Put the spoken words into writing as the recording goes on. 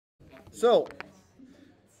So,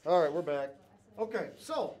 all right, we're back. Okay,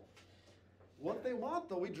 so what they want,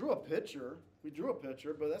 though, we drew a picture,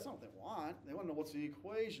 but that's not what they want. They want to know what's the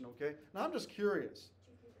equation, okay? Now, I'm just curious.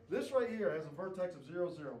 This right here has a vertex of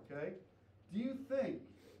 0, 0, okay? Do you think,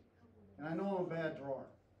 and I know I'm a bad drawer,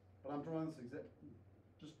 but I'm drawing this exact,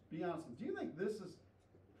 just be honest, do you think this is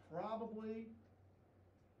probably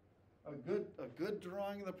a good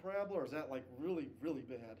drawing of the parabola, or is that like really, really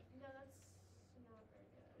bad? No, that's not very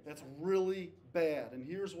good. That's really bad, and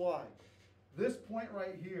here's why. This point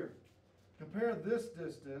right here, compare this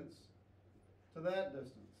distance to that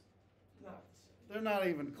distance. They're not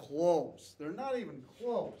even close. They're not even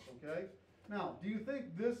close, okay? Now, do you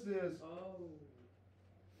think this is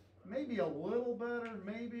maybe a little better,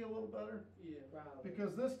 maybe a little better? Yeah, probably.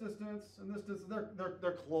 Because this distance and this distance,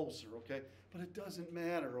 they're closer, okay? But it doesn't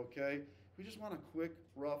matter, okay? We just want a quick,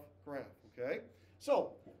 rough graph, okay?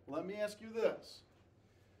 So, let me ask you this.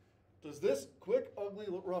 Does this quick, ugly,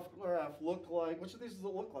 rough graph look like, which of these does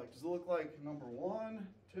it look like? Does it look like number 1,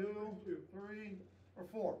 2, 3, or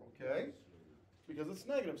 4, okay? Because it's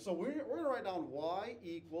negative. So we're going to write down y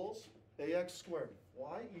equals ax squared.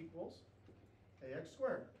 Y equals ax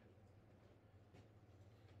squared.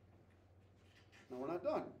 Now we're not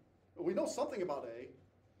done. We know something about a.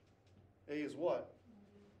 A is what?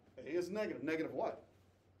 A is negative. Negative what?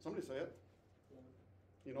 Somebody say it.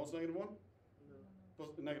 You know it's negative 1? No.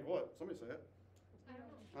 Negative what? Somebody say it. I don't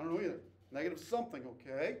know. I don't know either. Negative something,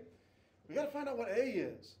 okay? We got to find out what a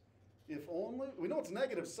is. If only, we know it's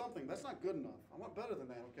negative something. That's not good enough. I want better than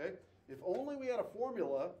that, okay? If only we had a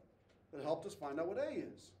formula that helped us find out what a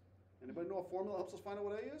is. Anybody know a formula that helps us find out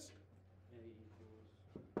what a is?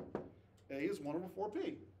 A is 1 over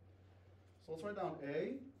 4p. So let's write down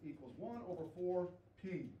A equals 1 over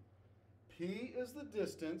 4p. P is the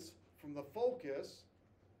distance from the focus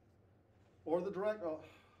or the direct,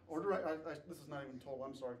 this is not even total,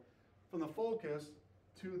 I'm sorry. From the focus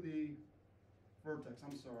to the vertex,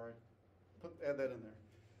 I'm sorry. Add that in there.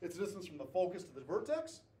 It's the distance from the focus to the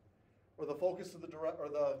vertex or the focus to the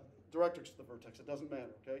directrix to the vertex. It doesn't matter,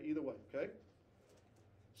 okay? Either way, okay?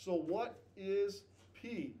 So what is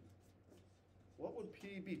P? What would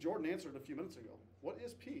P be? Jordan answered a few minutes ago. What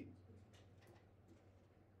is P?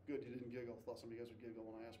 Good, you didn't giggle. I thought some of you guys would giggle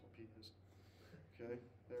when I asked what P is. Okay,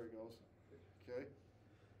 there it goes. Okay.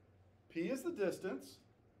 P is the distance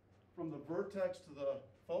from the vertex to the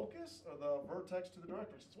focus or the vertex to the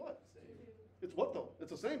directrix. It's what? Same. It's what though?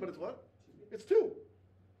 It's the same, but it's what? It's 2.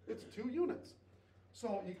 It's 2 units.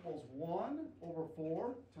 So equals 1 over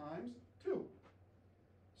 4 times 2.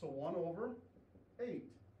 So 1 over 8.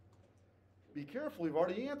 Be careful, we've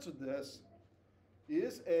already answered this.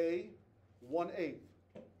 Is A 1/8?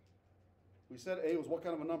 We said A was what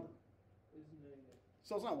kind of a number? It's negative.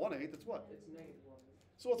 So it's not 1/8, it's what? It's negative 1.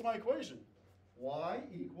 So what's my equation? Y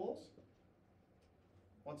equals,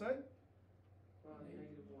 what's A?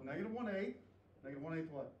 Negative 1. Negative 1/8. Negative 1/8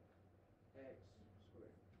 what? X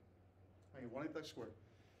squared. Negative 1/8 x squared.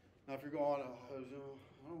 Now if you're going,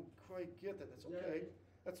 I don't quite get that, that's okay.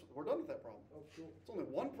 We're done with that problem. Oh, cool. It's only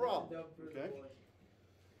one problem, Dump for the okay? boy.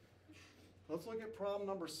 Let's look at problem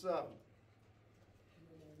number 7.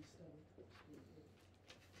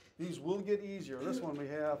 These will get easier. This one we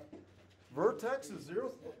have vertex is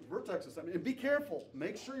 0, vertex is 7. And be careful.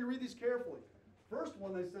 Make sure you read these carefully. First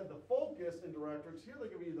one, they said the focus and directrix. Here they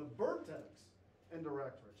give you the vertex and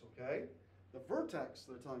directrix, okay? The vertex,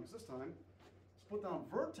 they're telling us this time. Let's put down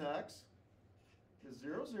vertex is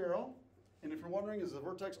 0, 0. And if you're wondering, is the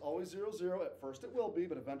vertex always 0, 0? At first it will be,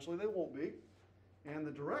 but eventually they won't be. And the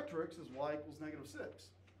directrix is y equals negative 6.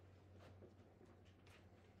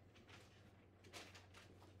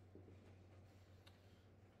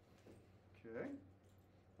 Okay.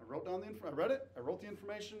 I wrote down I read it, I wrote the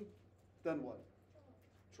information, then what?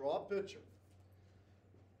 Draw a picture.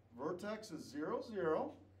 Vertex is 0,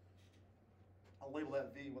 0. I'll label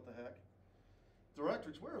that V, what the heck.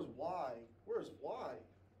 Directrix, where is y? Where is y?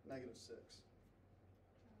 Negative 6.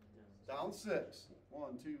 Down 6.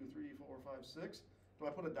 1, 2, 3, 4, 5, 6. Do I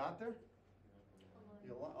put a dot there?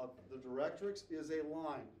 The directrix is a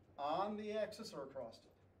line on the axis or across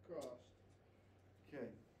it? Cross. Okay.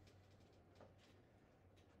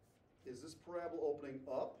 Is this parabola opening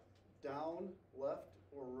up, down, left,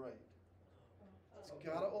 or right? It's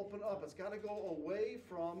got to open up. It's got to go away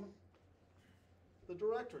from the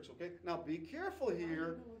directrix, okay? Now be careful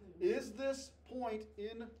here. Is this point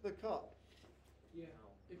in the cup? Yeah.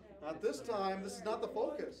 Not this time. This is not the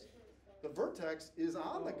focus. The vertex is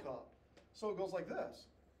on the cup. So it goes like this.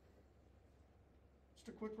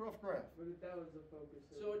 Just a quick rough graph. But if that was the focus.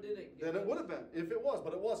 So it didn't give Then it us- would have been, if it was,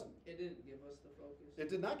 but it wasn't. It didn't give us the focus. It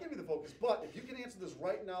did not give you the focus, but if you can answer this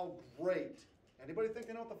right now, great. Anybody think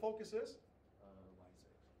they know what the focus is?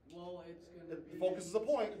 Well, it's gonna It be. focuses a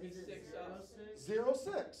point. It's gonna be 6 out.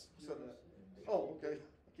 0.6. Who said that? Oh, okay.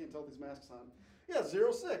 I can't tell with these masks on. Yeah,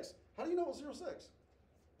 0.6. How do you know it was 0.6?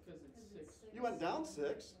 Cause it's 6. You went down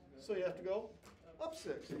 6, so you have to go up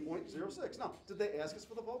 6, 0.06. Now, did they ask us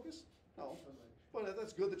for the focus? No. But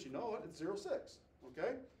that's good that you know it. It's 0.6,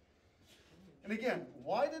 okay? And again,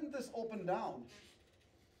 why didn't this open down?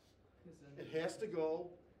 It has to go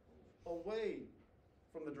away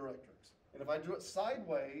from the directrix. And if I do it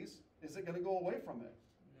sideways, is it going to go away from it?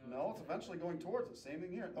 No, it's eventually going towards it. Same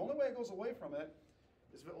thing here. The only way it goes away from it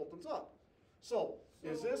is if it opens up. So,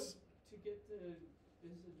 is this? To get the,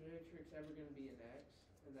 is the directrix ever gonna be an X,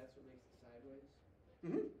 and that's what makes it sideways?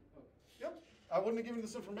 Mm-hmm. Okay. Yep. I wouldn't have given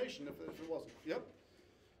this information if it wasn't. Yep.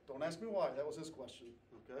 Don't ask me why. That was his question.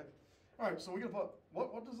 Okay. All right. So we're gonna put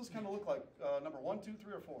what does this kind of look like? Number 1, 2,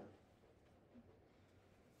 3, or 4?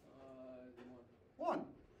 The 1.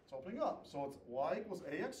 It's opening up. So it's y equals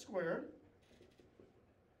ax squared.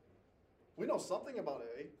 We know something about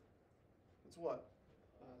a. It's what?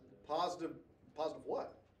 Positive. Positive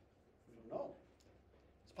what? We don't know.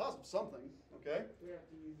 It's positive something. Okay. We have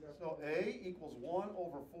to use our. So a equals 1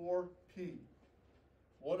 over 4p.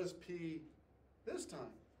 What is p this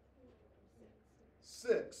time?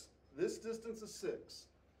 6. This distance is 6.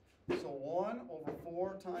 So 1 over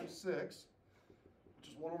 4 times 6, which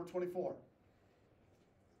is 1 over 24.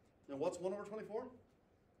 And what's 1 over 24?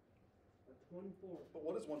 24. But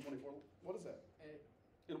what is 1/24? What is that? A.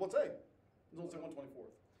 And what's a? It doesn't say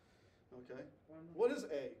 1/24. Okay. Why not? What is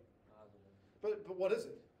a? But what is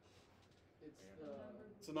it? It's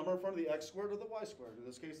It's the number in front of the x squared or the y squared. In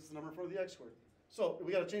this case, it's the number in front of the x squared. So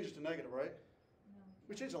we got to change it to negative, right?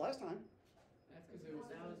 We changed it last time. that's cause it was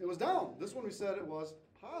down. It was down. This one we said it was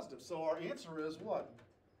positive. So our answer is what?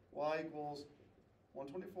 Y equals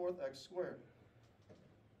 1/24 x squared.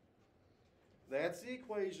 That's the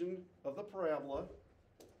equation of the parabola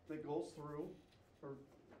that goes through, or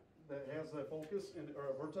that has a focus and or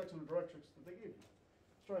a vertex and a directrix that they gave you.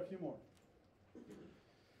 Let's try a few more.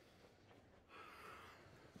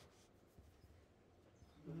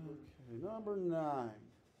 Okay, number 9.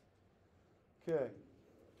 Okay.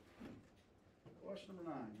 Question number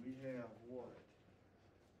 9. We have what?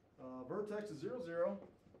 Vertex is 0, 0.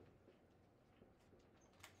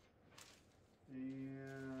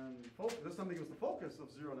 And focus, this time they give us the focus of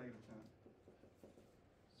 0, negative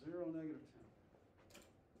 10. 0, negative 10.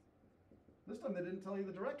 This time they didn't tell you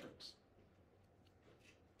the directrix.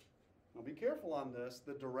 Now be careful on this.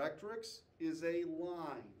 The directrix is a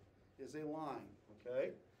line.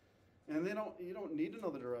 Okay? And you don't need to know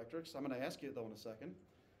the directrix. I'm going to ask you though in a second.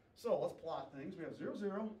 So let's plot things. We have 0,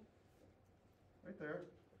 0. Right there.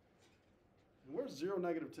 And where's 0,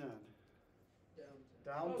 negative 10? Down.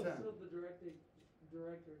 Down 10. So the directrix is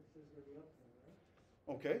going to be up there,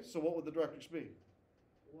 right? Okay, so what would the directrix be?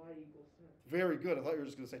 Y equals 10. Very good. I thought you were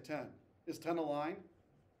just going to say 10. Is 10 a line?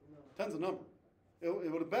 No. 10's a number.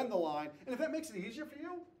 It would have been the line. And if that makes it easier for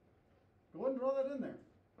you, go ahead and draw that in there.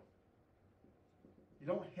 You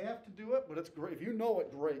don't have to do it, but it's great. If you know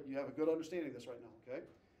it, great. You have a good understanding of this right now, okay?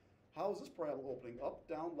 How is this parabola opening? Up,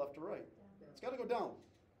 down, left, or right? It's got to go down.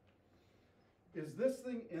 Is this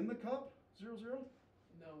thing in the cup? 0, 0?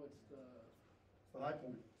 No, it's the. It's the high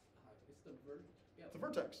point. It's the vert. Yep. It's a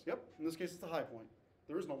vertex, yep. In this case, it's the high point.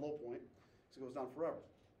 There is no low point, because it goes down forever.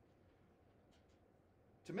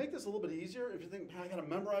 To make this a little bit easier, if you think, man, I got to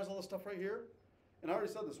memorize all this stuff right here, and I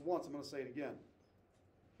already said this once, I'm going to say it again.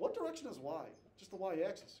 What direction is y? Just the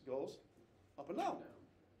y-axis goes up and down.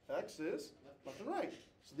 X is left and right.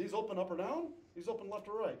 So these open up or down, these open left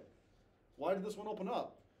or right. Why did this one open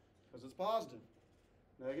up? Because it's positive.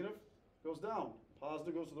 Negative goes down.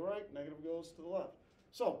 Positive goes to the right, negative goes to the left.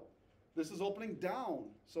 So this is opening down.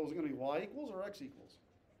 So is it going to be y equals or x equals?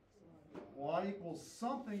 Y equals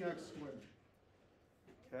something x squared.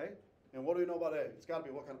 Okay? And what do we know about a? It's got to be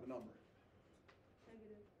what kind of a number?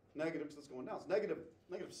 Negative, because it's going down. It's negative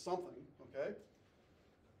something, okay?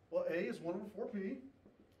 Well, a is 1 over 4p.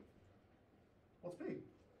 What's p? Negative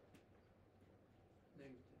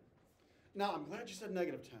 10. Now, I'm glad you said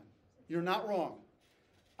negative 10. You're not wrong.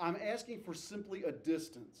 I'm asking for simply a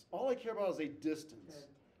distance. All I care about is a distance. 10.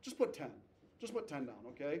 Just put 10. Just put 10 down,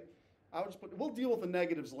 okay? I would just put, we'll deal with the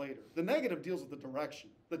negatives later. The negative deals with the direction.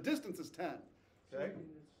 The distance is 10, okay?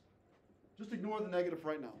 Just ignore the negative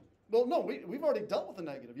right now. Well, no, we've already dealt with the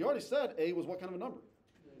negative. You already said a was what kind of a number?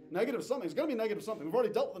 Negative something. It's going to be negative something. We've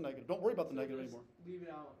already dealt with the negative. Don't worry about the negative Just anymore. Leave it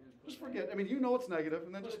out. And Just forget, I mean, you know it's negative,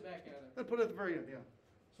 and then Put just, it back at it. then put it at the very end, yeah.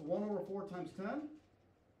 So 1 over 4 times 10,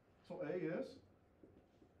 so A is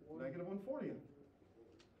negative 1/40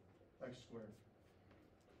 x squared.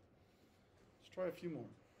 Let's try a few more.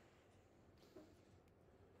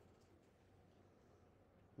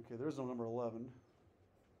 Okay, there's no number 11.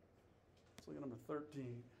 Let's look at number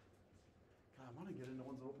 13. God, I want to get into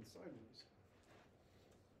ones that open sideways.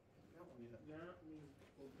 That one yet. Not me.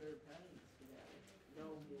 Compare patterns together.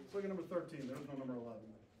 No me. Let's look at number 13. There's no number 11.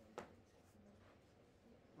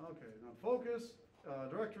 Okay, now focus,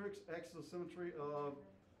 directrix, axis of symmetry of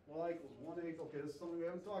y equals 1/8. Okay, this is something we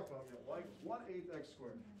haven't talked about yet. Y equals 1/8 x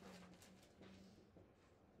squared.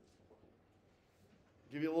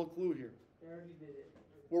 Give you a little clue here. I already did it.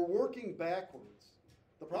 We're working backwards.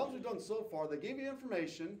 The problems we've done so far, they gave you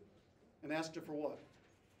information and asked you for what?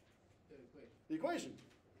 The equation. The equation.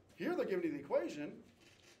 Here they're giving you the equation,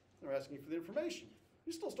 they're asking you for the information.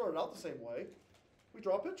 You still started out the same way. We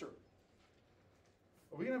draw a picture.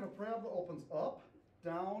 Are we going to have a parabola that opens up,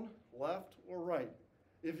 down, left, or right?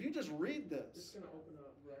 If you just read It's this, gonna open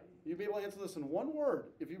up right. you'll be able to answer this in one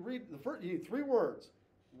word. If you read the first, you need 3 words.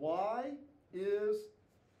 Y is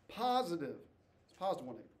positive. It's positive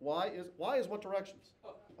 1/8. Y is what directions?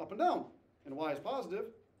 Up. Up and down. And Y is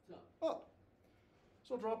positive? It's up. Up.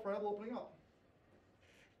 So draw a parabola opening up.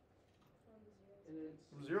 And then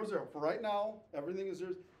it's 0, 0. For right now, everything is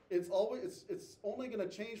 0. It's only going to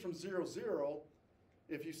change from 0, 0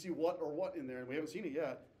 if you see what or what in there, and we haven't seen it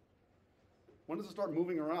yet. When does it start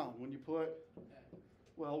moving around? When you put,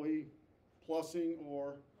 well, we plussing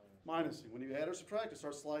or minusing. When you add or subtract, it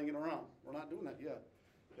starts sliding it around. We're not doing that yet.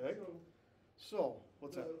 Okay? So,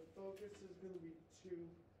 what's that? The focus is gonna be 2.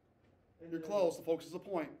 and You're then close. The focus is the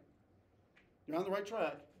point. You're on the right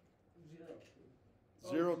track.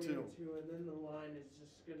 0, 0, 2. 2. 2, and then the line is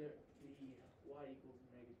just gonna be y equals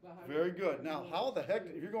negative. But how Very do you- good. Now, how the heck,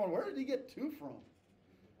 if you're going, where did he get 2 from?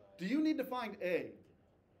 Do you need to find A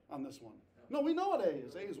on this one? No, we know what A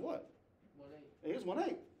is. A is what? 1/8. A is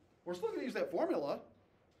 1/8. We're still going to use that formula.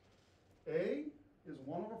 A is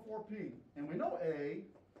 1 over 4p. And we know A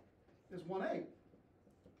is 1/8.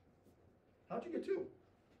 How'd you get 2?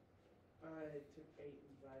 I took 8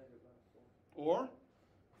 and divided it by 4. Or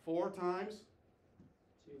 4 times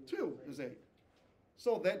 2. 2 is 8.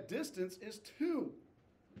 So that distance is 2.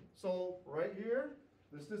 So right here,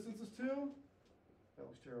 this distance is 2. That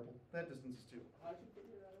looks terrible. That distance is 2. How'd you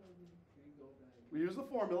figure that out? Did you go back? We use the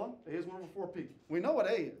formula. A is 1 over 4p. We know what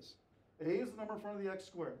A is. A is the number in front of the x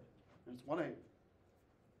squared. And it's 1/8.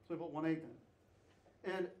 So we put 1/8 in.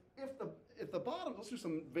 And if the bottom, let's do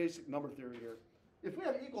some basic number theory here. If we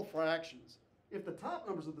have equal fractions, if the top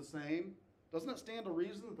numbers are the same, doesn't it stand to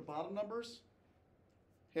reason that the bottom numbers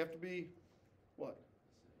have to be what?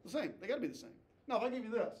 The same. They got to be the same. Now, if I give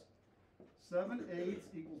you this, 7/8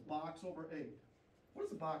 equals box over 8. What is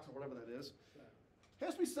the box or whatever that is? It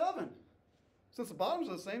has to be 7. Since the bottoms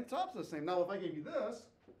are the same, the tops are the same. Now, if I gave you this,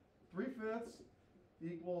 3/5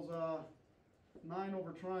 equals 9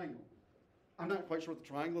 over triangle. I'm not quite sure what the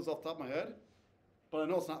triangle is off the top of my head, but I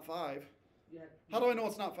know it's not 5. Yeah. How do I know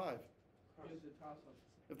it's not 5? Here's the toss up.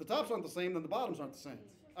 If the tops aren't the same, then the bottoms aren't the same.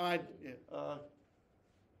 Yeah, it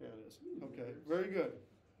is. Okay, very good.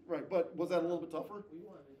 Right, but was that a little bit tougher? We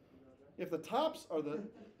wanted to know that. If the tops are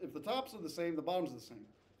the same, the bottoms are the same.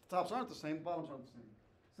 If the tops aren't the same, the bottoms aren't the same.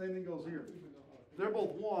 Same thing goes here. They're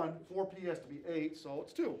both 1, 4p has to be 8, so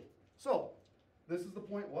it's 2. So, this is the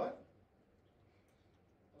point what?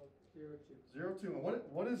 0, 2. 0, 2. And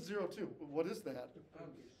what is 0, 2? What is that?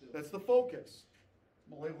 Understood. That's the focus.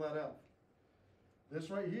 We'll label that F. This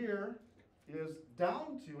right here is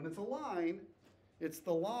down to, and it's a line. It's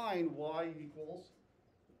the line y equals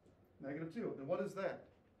 -2. And what is that?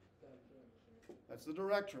 That's the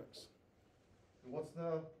directrix. And what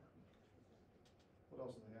else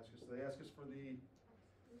do they ask us? They ask us for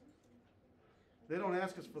they don't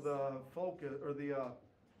ask us for the focus, or the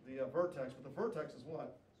vertex, but the vertex is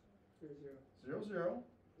what? 0, 0. 0, 0.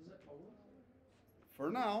 Is it almost? For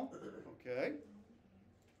now, okay.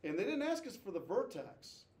 And they didn't ask us for the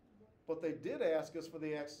vertex, but they did ask us for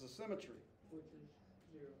the axis of symmetry. Which is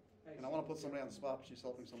 0. And I want to put somebody on the spot, but she's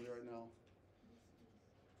helping somebody right now.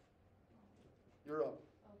 You're up.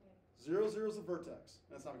 Okay. 0, 0 is the vertex.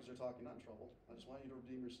 That's not because you're talking, not in trouble. I just want you to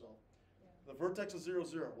redeem yourself. The vertex is 0,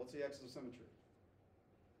 0. What's the axis of symmetry?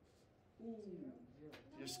 Ooh, 0.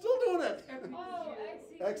 You're still doing it. Oh,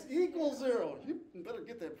 X equals 0. You better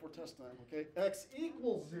get that before test time, okay? X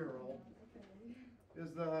equals 0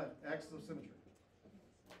 is the axis of symmetry.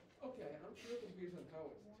 Okay, I'm still confused on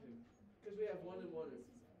how it's 2. Because we have 1 and 1 and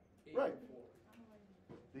 8 Right. and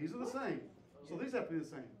 4. These are the same. So these have to be the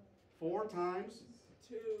same. 4 times.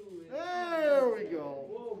 2. There we go.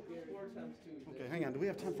 Whoa, Gary. 4 times 2 is Okay, hang on. Do we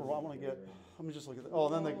have time for what I want to get? Let me just look at that.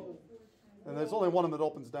 Oh, and there's only one of them that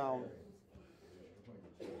opens down.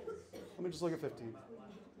 Let me just look at 15.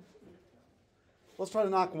 Let's try to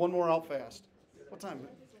knock one more out fast. What time?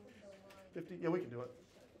 50? Yeah, we can do it.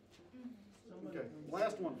 Okay,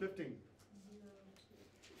 last one, 15.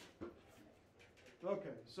 Okay,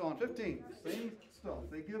 so on 15, same stuff.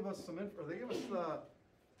 They give us they give us the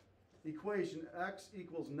equation x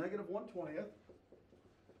equals negative 1/20th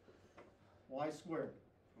y squared.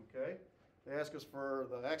 Okay? They ask us for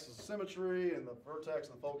the axis of symmetry and the vertex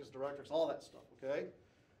and the focus directrix, all that stuff. Okay?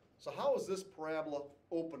 So how is this parabola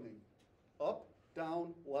opening? Up,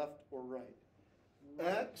 down, left, or right?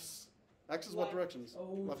 X is what directions?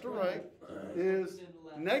 Oh, left or right. right is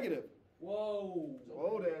Left. negative. Whoa.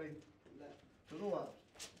 Whoa, Daddy. Left. To the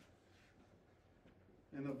left.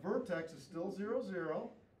 And the vertex is still 0, 0.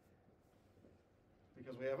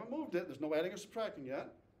 Because we haven't moved it. There's no adding or subtracting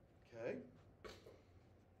yet. Okay.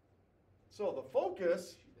 So the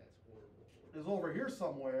focus That's horrible. is over here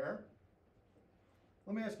somewhere.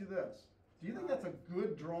 Let me ask you this. Do you think that's a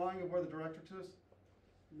good drawing of where the directrix is?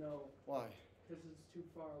 No, Why? because it's too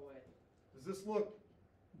far away. Does this look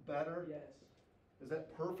better? Yes. Is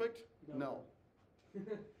that perfect? No. I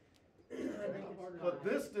think it's harder. But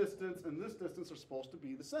this distance and this distance are supposed to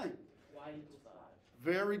be the same. Y equals 5.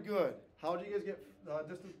 Very good. How do you guys get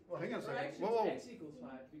distance? Well, hang on a Or second. actually, Whoa, whoa. it's x equals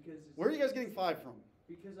 5 because it's, Where are you guys getting 5 from?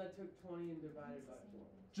 because I took 20 and divided by 4.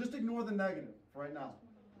 Just ignore the negative for right now.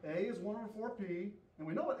 A is 1 over 4p, and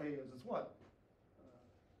we know what A is. It's what?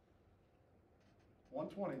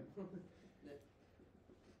 1/20.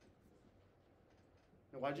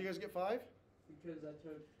 And why'd you guys get 5? Because I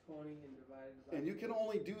took 20 and divided by And you can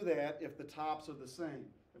only do that if the tops are the same.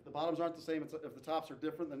 If the bottoms aren't the same, if the tops are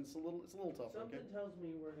different, then it's a little tougher. Something Okay. tells me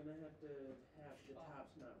we're going to have the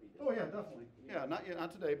tops not be Oh different. yeah, definitely. Yeah, not yet,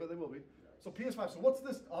 not today, but they will be. So P is 5. So what's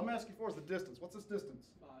this? I'm asking for is the distance. What's this distance?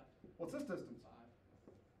 5. What's this distance? 5.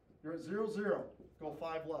 You're at 0, 0. Go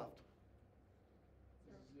 5 left.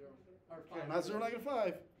 0. Or 5. Okay, not 0, negative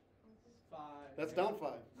 5. 5. That's down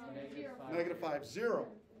 5. Negative 5. Negative 5, 0.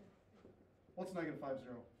 What's negative 5,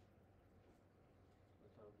 0?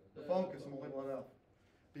 The focus, and we'll label it F.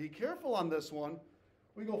 Be careful on this one.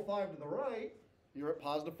 We go 5 to the right, you're at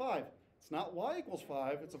positive 5. It's not y equals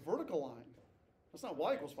 5, it's a vertical line. That's not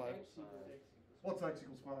y equals 5. X equals X. What's x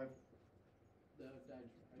equals 5? The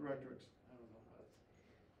Directrix. I don't know how it's.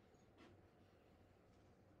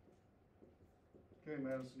 Okay,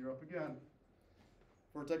 Madison, you're up again.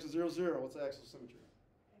 Vertex is 0, 0. What's the axis of symmetry?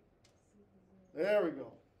 There we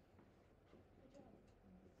go.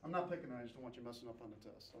 I'm not picking on it, I just don't want you messing up on the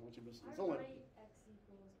test. I want you missing. It's I only, write x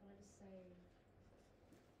equals, but I just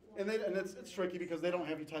say. and it's tricky because they don't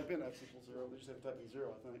have you type in x equals 0. They just have you type in 0,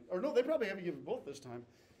 I think. Or no, they probably have you give both this time,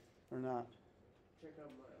 or not. Check out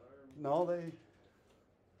my arm. No, they.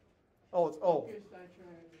 Oh, it's Focus, I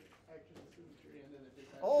tried axis of symmetry, and then it did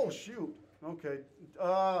that. Oh shoot. Okay.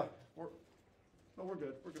 We're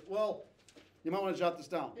good. We're good. Well, you might want to jot this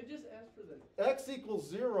down. It just asked for the. X equals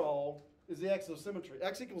 0 is the axis of symmetry.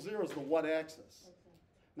 X equals 0 is the what axis?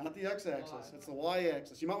 Not the x-axis. It's the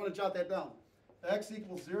y-axis. You might want to jot that down. X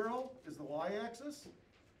equals 0 is the y-axis.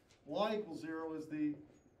 Y equals 0 is the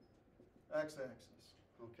x-axis.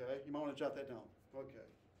 Okay? You might want to jot that down. Okay.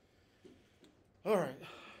 All right.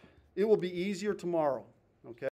 It will be easier tomorrow. Okay?